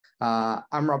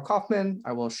I'm Rob Kaufman.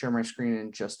 I will share my screen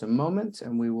in just a moment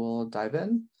and we will dive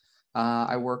in.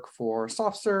 I work for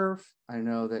SoftServ. I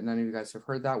know that none of you guys have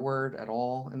heard that word at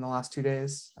all in the last 2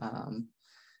 days,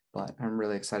 but I'm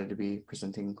really excited to be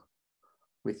presenting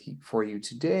for you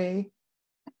today.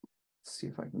 Let's see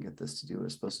if I can get this to do what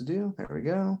it's supposed to do. There we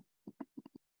go.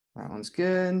 That one's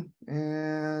good.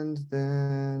 And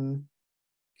then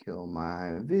kill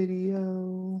my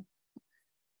video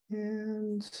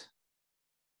and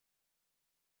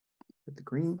hit the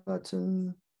green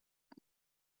button.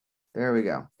 There we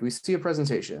go. Do we see a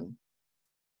presentation?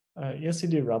 Yes, you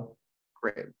do, Rob.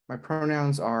 Great. My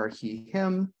pronouns are he,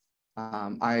 him.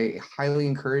 I highly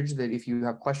encourage that if you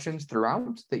have questions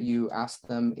throughout, that you ask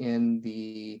them in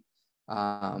the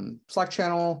Slack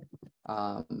channel.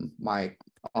 My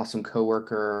awesome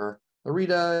coworker,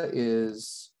 Larita,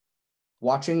 is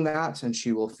watching that, and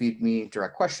she will feed me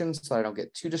direct questions so I don't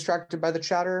get too distracted by the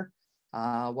chatter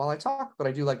while I talk, but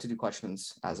I do like to do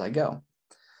questions as I go.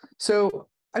 So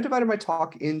I divided my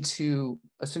talk into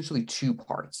essentially 2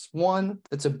 parts. One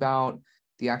that's about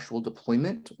the actual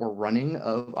deployment or running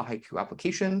of a Hyku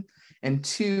application, and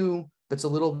 2 that's a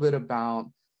little bit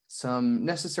about some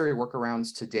necessary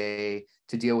workarounds today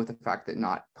to deal with the fact that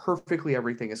not perfectly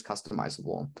everything is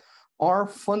customizable. Our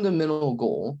fundamental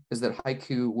goal is that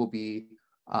Hyku will be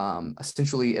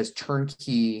essentially as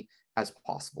turnkey as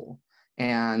possible.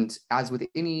 And as with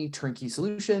any turnkey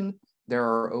solution, there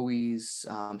are always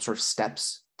sort of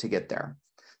steps to get there.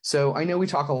 So I know we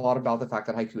talk a lot about the fact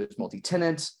that Hyku is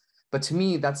multi-tenant, but to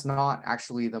me, that's not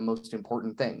actually the most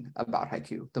important thing about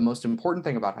Hyku. The most important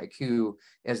thing about Hyku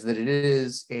is that it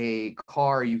is a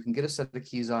car you can get a set of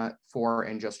keys for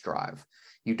and just drive.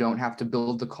 You don't have to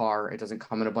build the car. It doesn't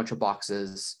come in a bunch of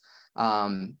boxes.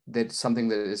 That's something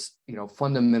that is,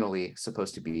 fundamentally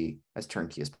supposed to be as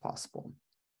turnkey as possible.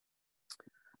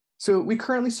 So we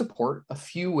currently support a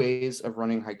few ways of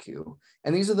running Hyku,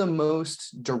 and these are the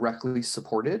most directly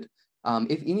supported.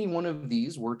 If any one of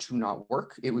these were to not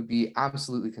work, it would be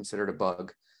absolutely considered a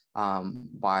bug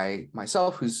by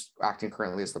myself, who's acting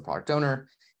currently as the product owner,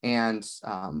 and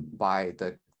by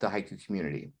the Hyku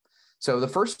community. So the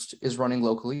first is running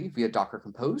locally via Docker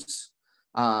Compose.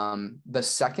 The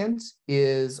second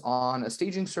is on a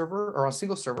staging server or a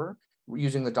single server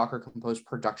using the Docker Compose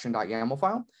production.yaml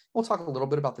file. We'll talk a little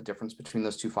bit about the difference between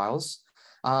those 2 files.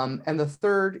 And the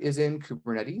third is in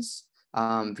Kubernetes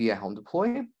via Helm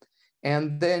deploy.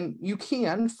 And then you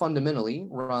can fundamentally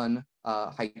run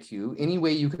Hyku any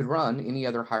way you could run any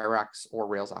other Hyrax or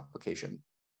Rails application.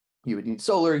 You would need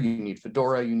Solr, you need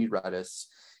Fedora, you need Redis,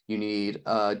 you need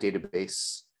a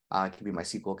database. It can be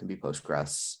MySQL, it can be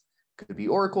Postgres. Could be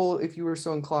Oracle if you were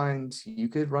so inclined. You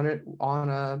could run it on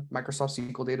a Microsoft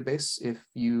SQL database if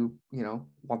you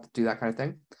want to do that kind of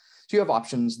thing. So you have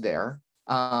options there.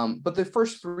 But the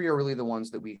first 3 are really the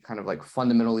ones that we kind of like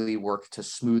fundamentally work to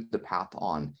smooth the path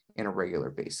on in a regular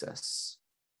basis.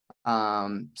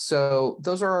 So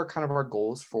those are kind of our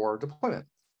goals for deployment.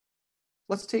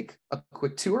 Let's take a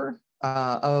quick tour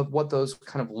of what those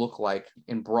kind of look like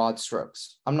in broad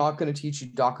strokes. I'm not going to teach you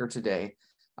Docker today.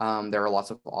 There are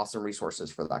lots of awesome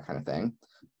resources for that kind of thing.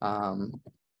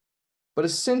 But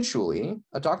essentially,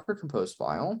 a Docker Compose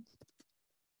file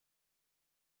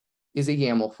is a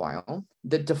YAML file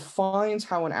that defines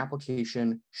how an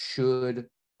application should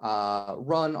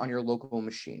run on your local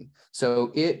machine.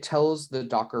 So it tells the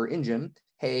Docker engine,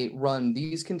 hey, run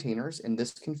these containers in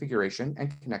this configuration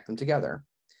and connect them together.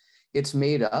 It's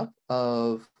made up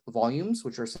of volumes,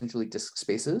 which are essentially disk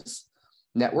spaces,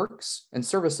 networks, and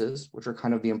services, which are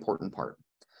kind of the important part.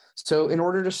 So in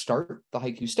order to start the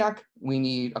Hyku stack, we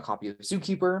need a copy of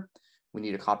Zookeeper, we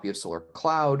need a copy of Solr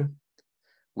Cloud,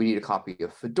 we need a copy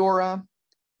of Fedora,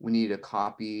 we need a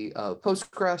copy of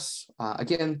Postgres.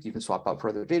 Again, you can swap out for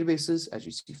other databases as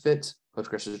you see fit.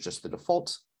 Postgres is just the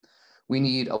default. We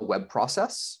need a web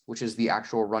process, which is the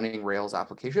actual running Rails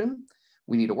application.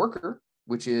 We need a worker,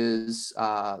 which is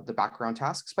the background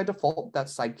tasks. By default,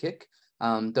 that's Sidekick.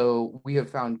 Though we have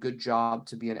found Good Job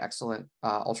to be an excellent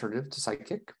alternative to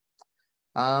Sidekick.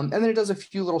 And then it does a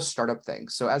few little startup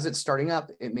things. So as it's starting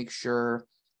up, it makes sure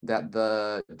that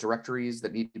the directories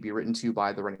that need to be written to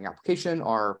by the running application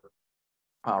are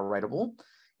writable.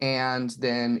 And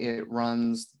then it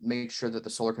makes sure that the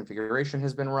Solr configuration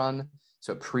has been run.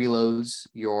 So it preloads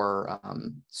your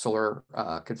Solr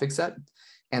config set,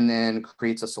 and then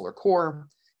creates a Solr core,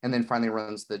 and then finally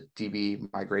runs the DB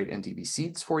migrate and DB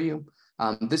seeds for you.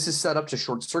 This is set up to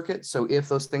short circuit. So if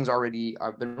those things already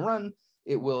have been run,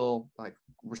 it will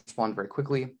respond very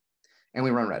quickly. And we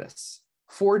run Redis.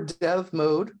 For dev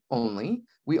mode only,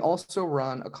 we also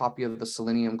run a copy of the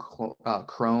Selenium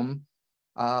Chrome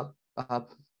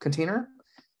container,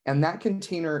 and that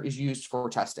container is used for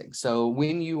testing. So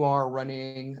when you are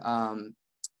running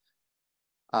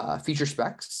feature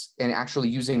specs and actually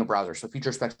using a browser, so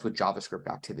feature specs with JavaScript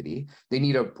activity, they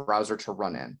need a browser to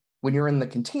run in. When you're in the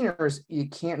containers, you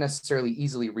can't necessarily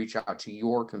easily reach out to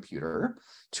your computer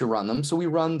to run them. So we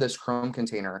run this Chrome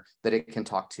container that it can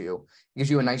talk to. It gives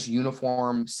you a nice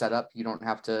uniform setup. You don't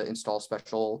have to install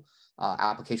special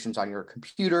applications on your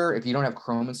computer. If you don't have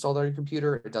Chrome installed on your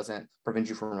computer, it doesn't prevent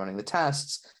you from running the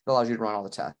tests. It allows you to run all the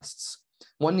tests.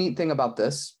 One neat thing about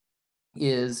this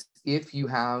is if you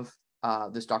have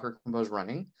this Docker Compose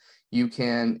running, you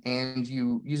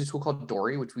use a tool called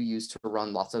Dory, which we use to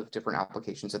run lots of different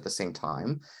applications at the same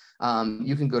time.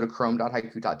 You can go to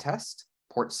chrome.hyku.test,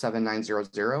 port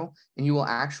 7900, and you will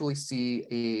actually see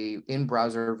a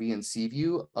in-browser VNC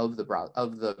view of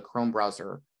the Chrome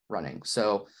browser running.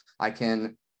 So I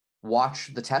can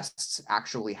watch the tests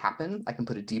actually happen. I can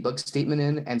put a debug statement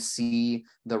in and see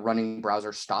the running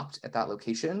browser stopped at that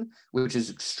location, which is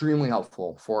extremely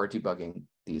helpful for debugging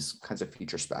these kinds of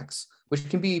feature specs, which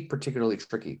can be particularly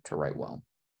tricky to write well.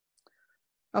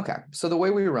 Okay, so the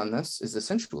way we run this is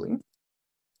essentially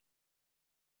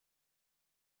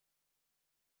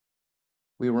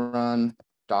we run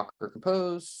Docker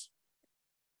Compose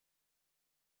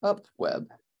up web,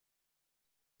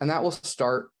 and that will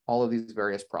start all of these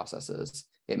various processes.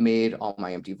 It made all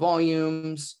my empty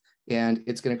volumes, and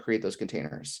it's going to create those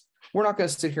containers. We're not going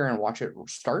to sit here and watch it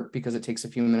start because it takes a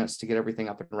few minutes to get everything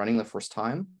up and running the first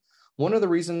time. One of the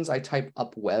reasons I type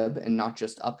up web and not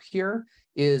just up here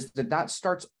is that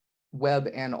starts web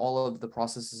and all of the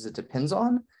processes it depends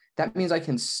on. That means I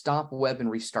can stop web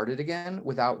and restart it again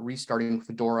without restarting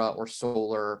Fedora or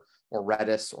Solr or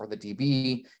Redis or the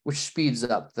DB, which speeds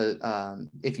up the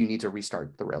if you need to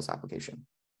restart the Rails application.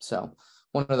 So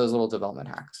one of those little development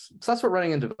hacks. So that's what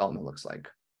running in development looks like.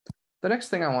 The next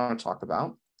thing I want to talk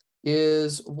about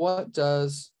is what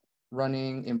does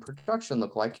running in production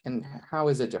look like and how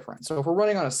is it different? So if we're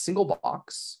running on a single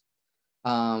box,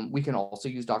 we can also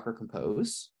use Docker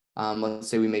Compose. Let's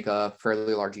say we make a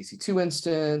fairly large EC2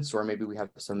 instance, or maybe we have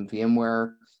some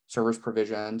VMware servers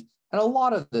provisioned. And a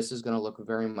lot of this is going to look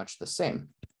very much the same.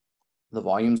 The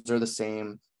volumes are the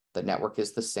same. The network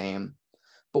is the same.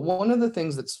 But one of the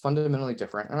things that's fundamentally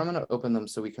different, and I'm going to open them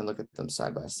so we can look at them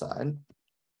side by side.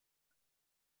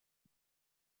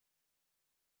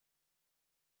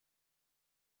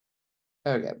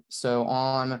 Okay, so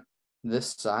on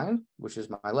this side, which is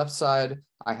my left side,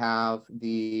 I have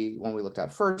the one we looked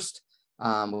at first,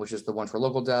 which is the one for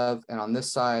local dev. And on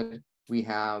this side, we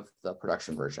have the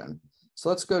production version. So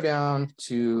let's go down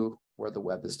to where the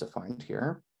web is defined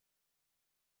here.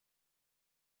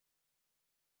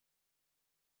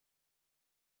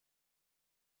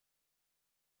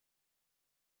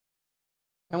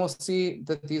 And we'll see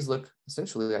that these look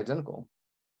essentially identical.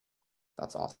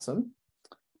 That's awesome.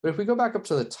 But if we go back up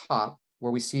to the top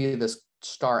where we see this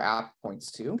star app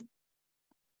points to,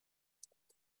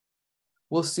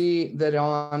 we'll see that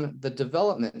on the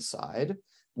development side,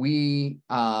 we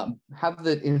have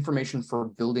the information for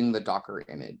building the Docker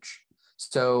image.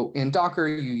 So in Docker,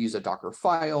 you use a Docker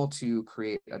file to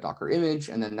create a Docker image,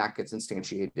 and then that gets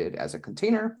instantiated as a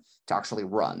container to actually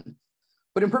run.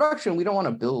 But in production, we don't want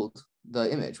to build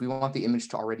the image. We want the image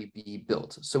to already be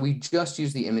built. So we just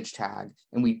use the image tag,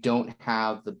 and we don't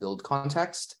have the build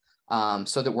context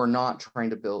so that we're not trying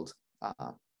to build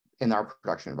in our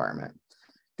production environment.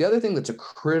 The other thing that's a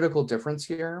critical difference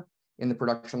here in the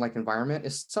production-like environment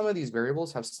is some of these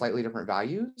variables have slightly different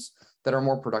values that are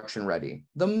more production ready.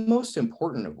 The most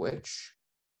important of which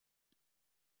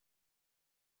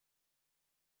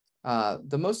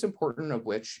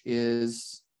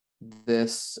is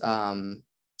this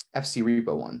FC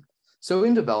repo one. So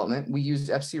in development, we use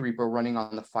FC repo running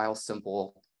on the file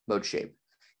simple mode shape.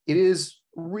 It is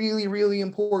really, really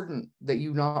important that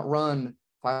you not run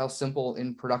file simple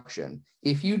in production.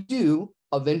 If you do,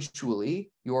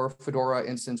 eventually your Fedora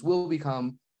instance will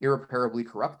become irreparably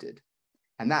corrupted,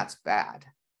 and that's bad.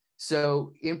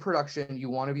 So in production, you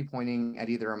want to be pointing at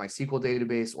either a MySQL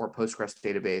database or Postgres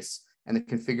database, and the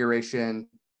configuration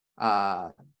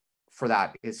for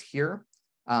that is here.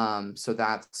 So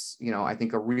that's, I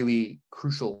think a really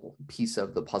crucial piece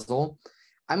of the puzzle.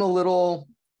 I'm a little,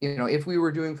 if we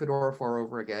were doing Fedora 4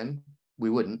 over again, we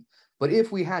wouldn't. But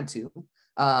if we had to,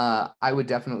 I would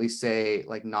definitely say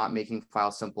not making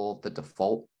file simple the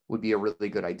default would be a really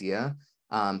good idea,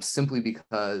 simply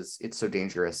because it's so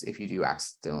dangerous if you do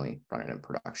accidentally run it in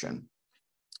production.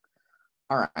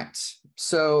 All right,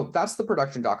 so that's the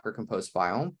production Docker Compose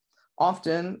file.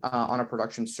 Often on a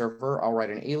production server, I'll write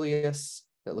an alias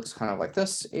that looks kind of like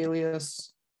this: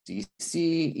 alias DC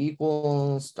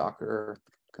equals Docker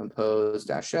compose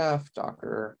 -f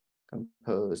Docker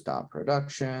compose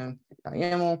 .production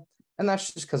 .yaml. And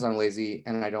that's just because I'm lazy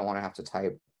and I don't want to have to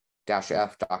type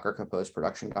 -f Docker compose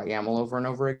production .yaml over and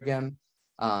over again.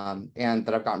 And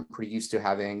that I've gotten pretty used to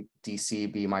having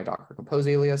DC be my Docker compose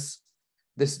alias.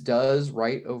 This does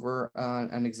write over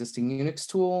an existing Unix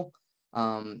tool,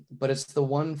 but it's the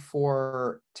one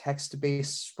for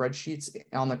text-based spreadsheets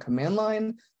on the command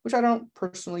line, which I don't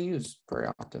personally use very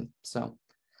often. So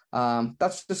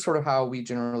that's just sort of how we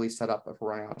generally set up if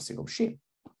we're running on a single machine.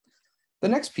 The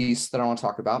next piece that I want to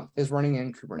talk about is running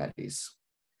in Kubernetes.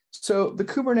 So the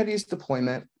Kubernetes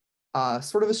deployment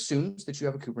sort of assumes that you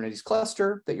have a Kubernetes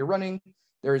cluster that you're running.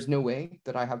 There is no way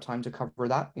that I have time to cover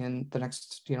that in the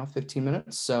next 15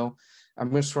 minutes. So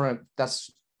I'm just sort of,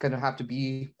 that's going to have to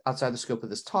be outside the scope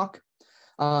of this talk.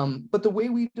 But the way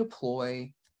we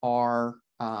deploy our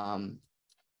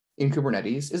in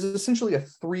Kubernetes is essentially a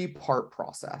three-part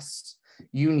process.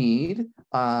 You need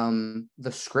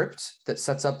the script that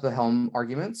sets up the Helm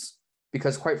arguments,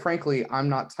 because quite frankly, I'm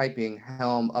not typing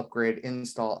Helm upgrade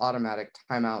install automatic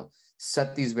timeout,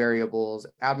 set these variables,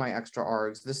 add my extra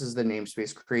args. This is the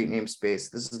namespace, create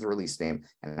namespace. This is the release name,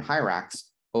 and Hyrax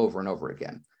over and over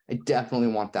again. I definitely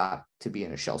want that to be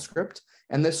in a shell script.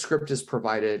 And this script is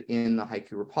provided in the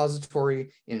Hyku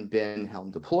repository in bin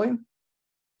Helm deploy.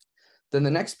 Then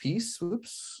the next piece,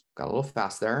 oops, got a little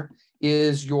fast there,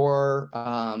 is your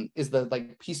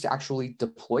the piece to actually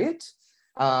deploy it.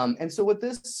 And so what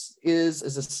this is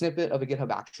a snippet of a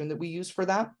GitHub action that we use for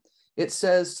that. It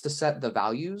says to set the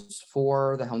values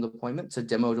for the Helm deployment to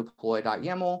demo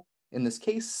deploy.yaml. In this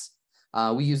case,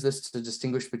 we use this to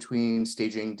distinguish between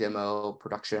staging, demo,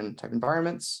 production type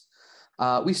environments.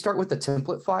 We start with the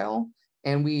template file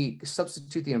and we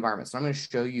substitute the environment. So I'm going to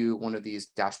show you one of these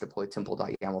 -deploy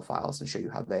temple.yaml files and show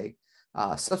you how they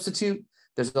substitute.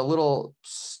 There's a little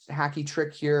hacky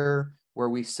trick here where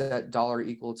we set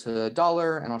 $= to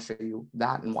 $, and I'll show you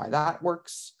that and why that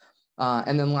works.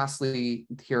 And then lastly,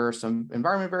 here are some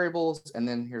environment variables, and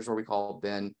then here's where we call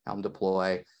bin Helm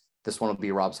deploy. This one will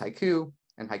be Rob's Hyku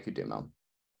and Hyku demo.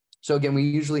 So again, we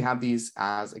usually have these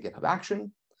as a GitHub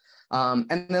action.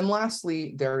 And then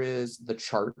lastly, there is the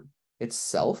chart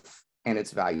itself and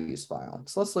its values file.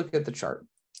 So let's look at the chart.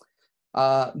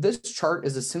 This chart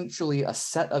is essentially a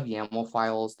set of YAML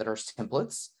files that are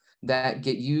templates that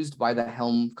get used by the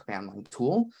Helm command line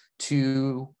tool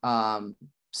to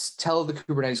tell the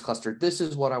Kubernetes cluster, this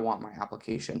is what I want my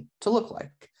application to look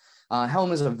like.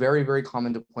 Helm is a very, very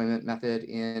common deployment method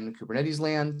in Kubernetes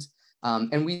land.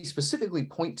 And we specifically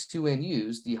point to and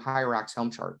use the Hyrax Helm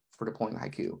chart for deploying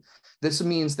Hyku. This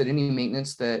means that any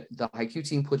maintenance that the Hyku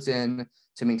team puts in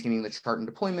to maintaining the chart and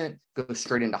deployment goes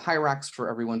straight into Hyrax for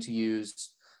everyone to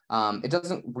use. It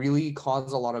doesn't really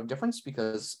cause a lot of difference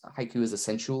because Hyku is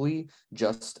essentially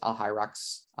just a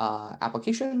Hyrax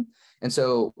application. And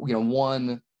so,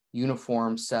 one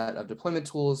uniform set of deployment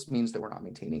tools means that we're not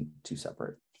maintaining two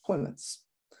separate deployments.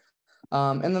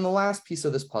 And then the last piece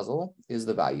of this puzzle is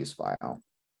the values file.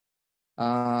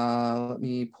 Let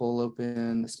me pull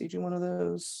open the staging one of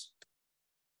those.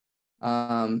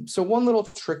 So one little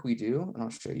trick we do, and I'll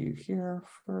show you here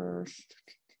first,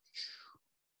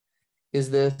 is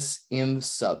this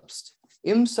imsubst.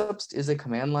 Imsubst is a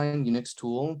command line Unix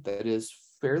tool that is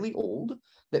fairly old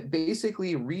that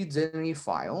basically reads any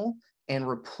file and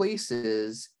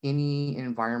replaces any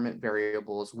environment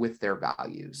variables with their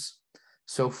values.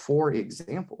 So for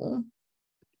example,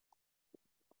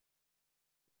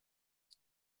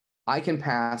 I can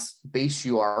pass base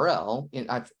URL,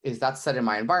 is that set in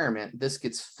my environment, this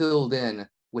gets filled in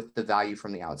with the value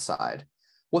from the outside.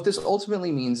 What this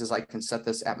ultimately means is I can set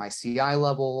this at my CI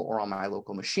level or on my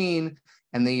local machine,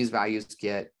 and these values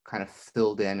get kind of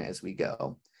filled in as we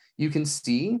go. You can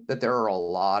see that there are a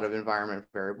lot of environment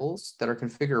variables that are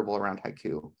configurable around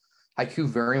Hyku. Hyku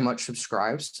very much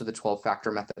subscribes to the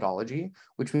 12-factor methodology,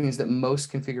 which means that most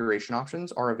configuration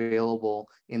options are available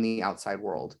in the outside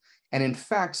world. And in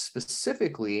fact,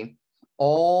 specifically,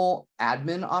 all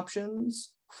admin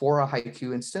options for a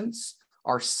Hyku instance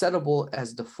are settable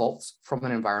as defaults from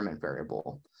an environment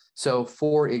variable. So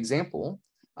for example,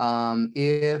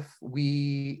 if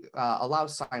we allow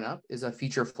signup is a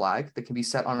feature flag that can be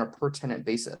set on a per tenant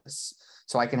basis.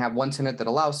 So I can have one tenant that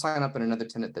allows signup and another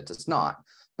tenant that does not.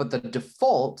 But the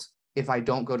default, if I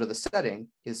don't go to the setting,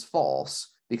 is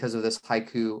false because of this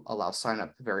Hyku allow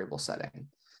signup variable setting.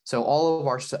 So all of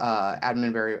our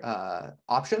admin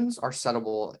options are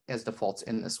settable as defaults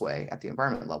in this way at the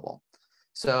environment level.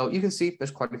 So you can see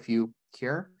there's quite a few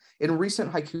here. In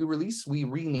recent Hyku release, we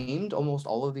renamed almost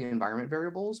all of the environment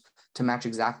variables to match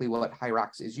exactly what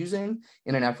Hyrax is using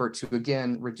in an effort to,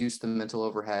 again, reduce the mental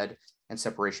overhead and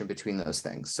separation between those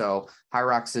things. So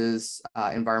Hyrax's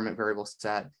environment variable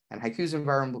set and Hyku's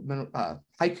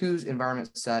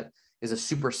environment set is a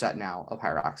superset now of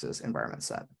Hyrax's environment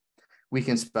set. We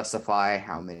can specify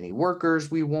how many workers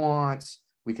we want.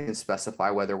 We can specify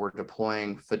whether we're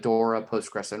deploying Fedora,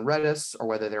 Postgres, and Redis, or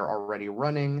whether they're already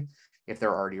running. If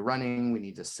they're already running, we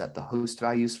need to set the host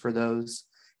values for those.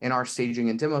 In our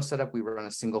staging and demo setup, we run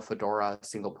a single Fedora, a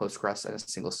single Postgres, and a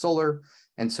single Solar.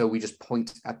 And so we just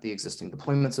point at the existing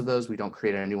deployments of those. We don't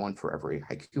create a new one for every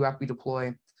Hyku app we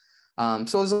deploy.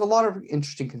 So there's a lot of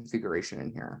interesting configuration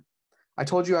in here. I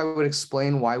told you I would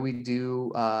explain why we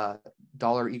do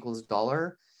dollar equals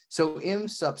dollar. So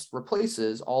msubst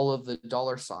replaces all of the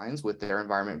dollar signs with their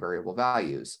environment variable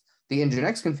values. The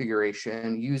Nginx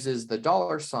configuration uses the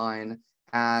dollar sign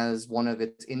as one of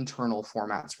its internal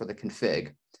formats for the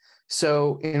config.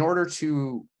 So in order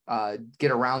to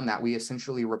get around that, we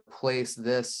essentially replace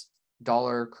this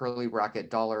dollar curly bracket,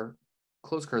 dollar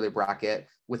close curly bracket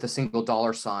with a single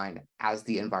dollar sign as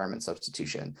the environment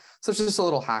substitution. So it's just a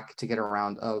little hack to get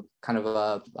around a kind of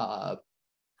a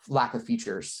lack of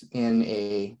features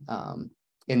in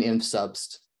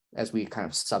msubst as we kind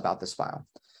of sub out this file.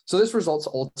 So this results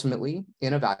ultimately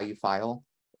in a value file.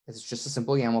 It's just a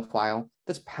simple YAML file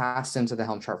that's passed into the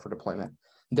Helm chart for deployment.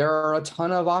 There are a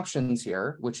ton of options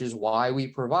here, which is why we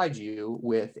provide you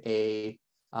with a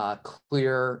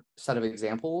clear set of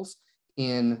examples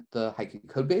in the Hyku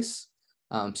code base.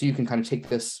 So you can kind of take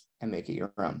this and make it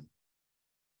your own.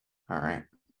 All right.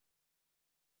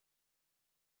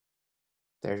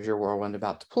 There's your whirlwind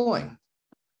about deploying.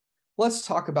 Let's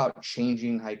talk about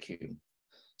changing Hyku.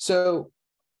 So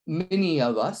many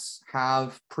of us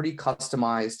have pretty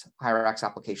customized Hyrax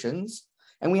applications,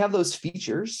 and we have those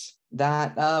features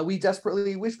that we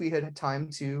desperately wish we had time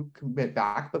to commit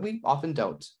back, but we often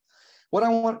don't. What I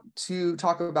want to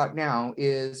talk about now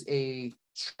is a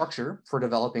structure for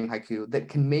developing Hyku that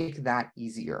can make that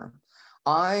easier.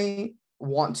 I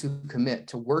want to commit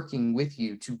to working with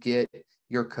you to get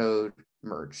your code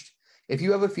merged. If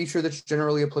you have a feature that's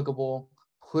generally applicable,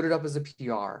 put it up as a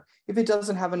PR. If it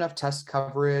doesn't have enough test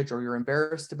coverage or you're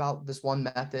embarrassed about this one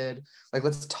method, like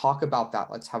let's talk about that.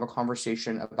 Let's have a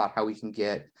conversation about how we can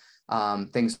get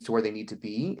things to where they need to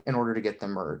be in order to get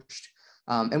them merged.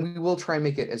 And we will try and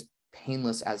make it as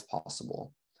painless as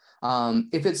possible.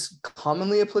 If it's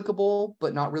commonly applicable,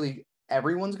 but not really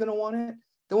everyone's going to want it,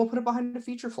 then we'll put it behind a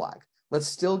feature flag. Let's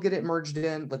still get it merged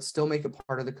in. Let's still make it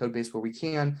part of the code base where we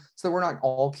can, so that we're not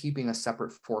all keeping a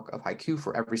separate fork of Hyku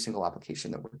for every single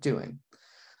application that we're doing.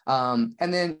 And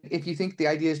then if you think the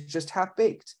idea is just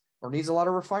half-baked or needs a lot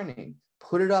of refining,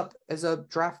 put it up as a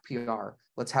draft PR.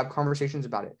 Let's have conversations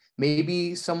about it.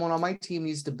 Maybe someone on my team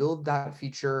needs to build that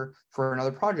feature for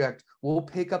another project. We'll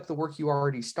pick up the work you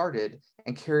already started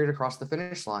and carry it across the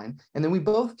finish line. And then we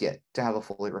both get to have a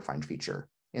fully refined feature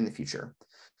in the future.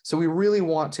 So we really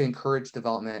want to encourage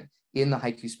development in the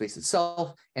Hyku space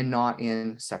itself and not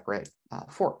in separate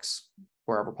forks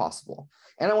wherever possible.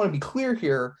 And I want to be clear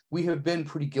here, we have been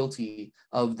pretty guilty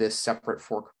of this separate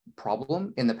fork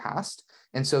problem in the past.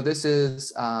 And so this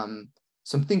is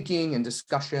some thinking and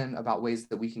discussion about ways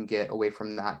that we can get away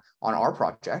from that on our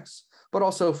projects, but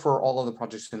also for all of the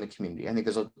projects in the community. I think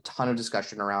there's a ton of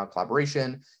discussion around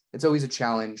collaboration. It's always a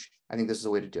challenge. I think this is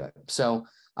a way to do it. So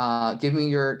give me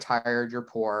your tired, your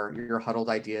poor, your huddled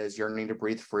ideas, yearning to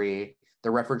breathe free,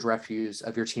 the refuse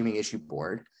of your teaming issue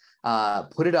board.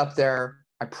 Put it up there.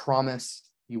 I promise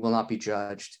you will not be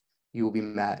judged. You will be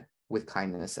met with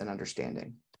kindness and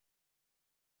understanding.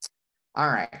 All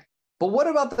right. But what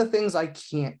about the things I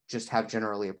can't just have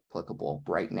generally applicable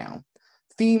right now?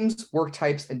 Themes, work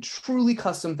types, and truly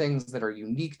custom things that are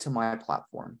unique to my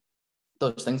platform.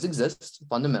 Those things exist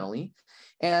fundamentally.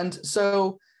 And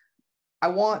so I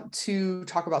want to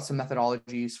talk about some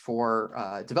methodologies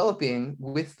for developing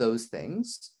with those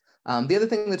things. The other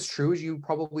thing that's true is you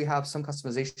probably have some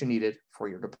customization needed for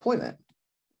your deployment.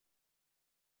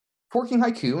 Forking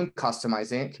Hyku and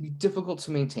customizing it can be difficult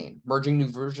to maintain. Merging new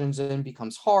versions in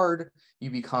becomes hard. You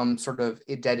become sort of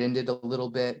dead-ended a little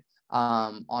bit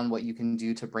on what you can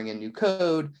do to bring in new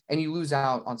code, and you lose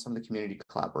out on some of the community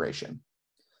collaboration.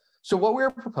 So what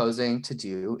we're proposing to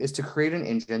do is to create an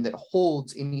engine that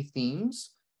holds any themes,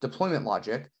 deployment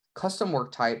logic, custom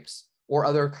work types, or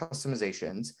other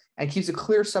customizations, and keeps a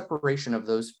clear separation of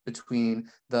those between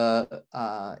the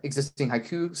existing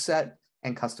Hyku set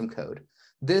and custom code.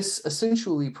 This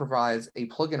essentially provides a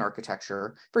plugin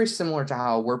architecture very similar to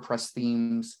how WordPress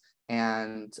themes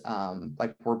and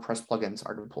like WordPress plugins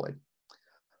are deployed.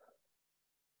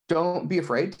 Don't be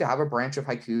afraid to have a branch of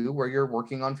Hyku where you're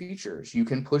working on features. You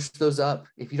can push those up.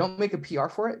 If you don't make a PR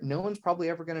for it, no one's probably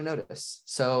ever going to notice.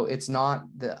 So it's not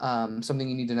something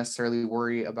you need to necessarily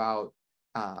worry about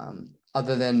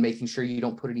other than making sure you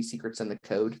don't put any secrets in the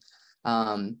code.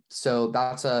 So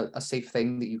that's a safe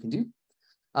thing that you can do.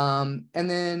 And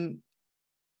then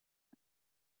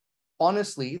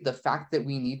honestly, the fact that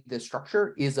we need this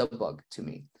structure is a bug to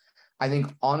me. I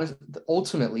think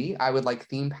ultimately, I would like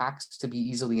theme packs to be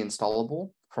easily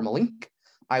installable from a link.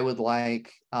 I would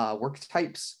like work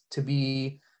types to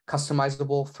be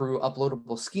customizable through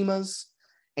uploadable schemas.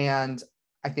 And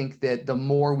I think that the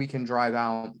more we can drive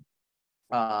out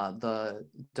the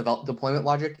deployment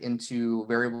logic into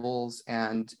variables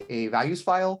and a values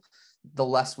file, the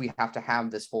less we have to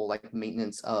have this whole like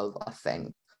maintenance of a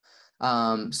thing.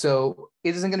 So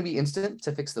it isn't going to be instant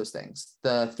to fix those things.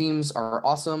 The themes are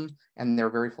awesome and they're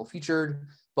very full featured,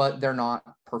 but they're not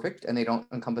perfect and they don't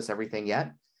encompass everything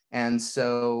yet. And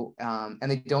so, and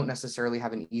they don't necessarily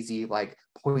have an easy like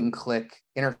point and click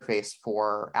interface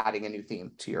for adding a new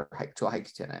theme to a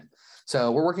Hyku tenant.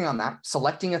 So we're working on that.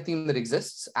 Selecting a theme that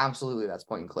exists, absolutely, that's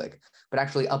point and click, but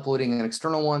actually uploading an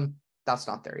external one, that's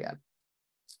not there yet.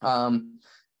 And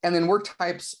then work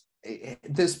types. At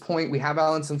this point, we have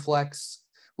Balance and Flex,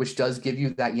 which does give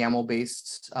you that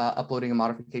YAML-based uploading and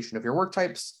modification of your work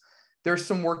types. There's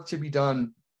some work to be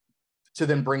done to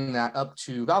then bring that up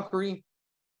to Valkyrie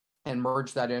and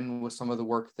merge that in with some of the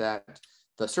work that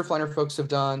the Surfliner folks have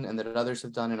done and that others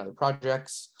have done in other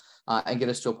projects, and get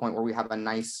us to a point where we have a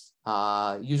nice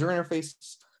user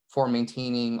interface for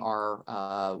maintaining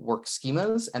our work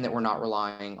schemas, and that we're not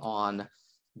relying on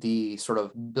the sort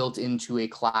of built into a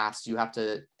class, you have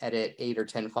to edit 8 or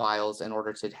 10 files in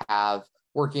order to have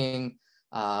working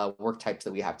work types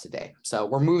that we have today. So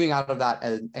we're moving out of that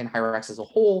in Hyrax as a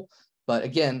whole, but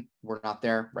again, we're not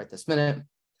there right this minute.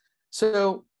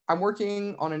 So I'm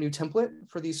working on a new template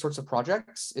for these sorts of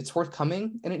projects. It's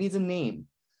forthcoming and it needs a name.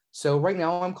 So right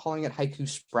now I'm calling it Hyku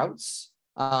Sprouts,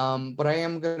 but I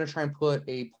am going to try and put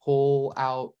a poll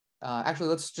out. Actually,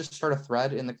 let's just start a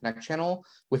thread in the Connect channel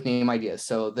with name ideas.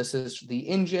 So this is the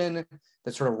engine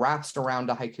that sort of wraps around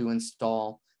a Hyku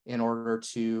install in order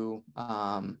to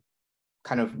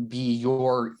kind of be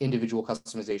your individual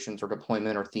customizations or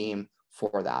deployment or theme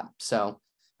for that. So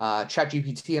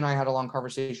ChatGPT and I had a long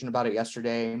conversation about it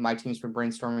yesterday. My team's been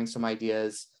brainstorming some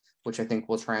ideas, which I think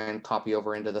we'll try and copy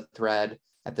over into the thread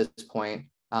at this point.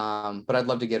 But I'd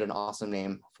love to get an awesome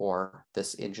name for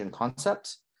this engine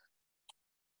concept.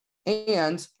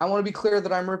 And I want to be clear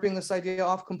that I'm ripping this idea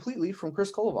off completely from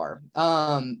Chris Kolovar.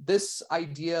 This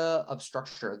idea of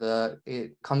structure,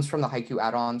 it comes from the Hyku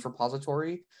add-ons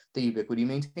repository that Ubiquity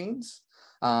maintains.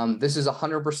 This is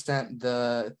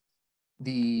 100%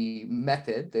 the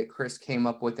method that Chris came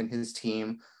up with in his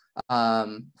team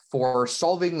for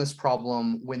solving this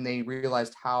problem when they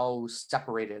realized how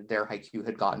separated their Hyku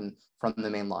had gotten from the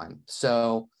main line.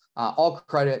 So all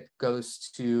credit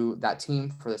goes to that team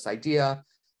for this idea.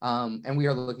 And we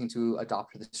are looking to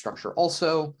adopt the structure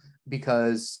also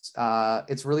because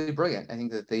it's really brilliant. I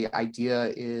think that the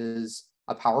idea is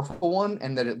a powerful one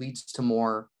and that it leads to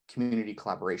more community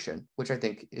collaboration, which I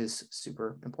think is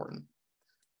super important.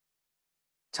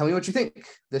 Tell me what you think.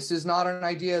 This is not an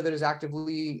idea that is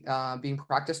actively being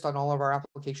practiced on all of our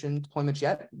application deployments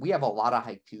yet. We have a lot of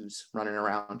Hykus running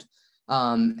around.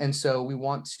 And so we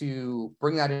want to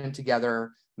bring that in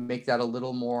together, make that a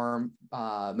little more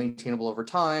maintainable over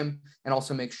time, and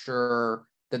also make sure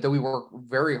that we work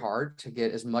very hard to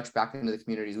get as much back into the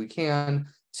community as we can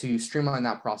to streamline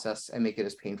that process and make it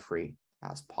as pain-free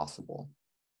as possible.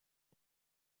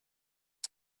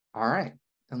 All right,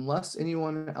 unless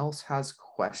anyone else has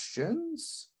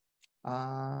questions,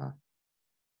 I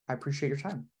appreciate your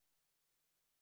time.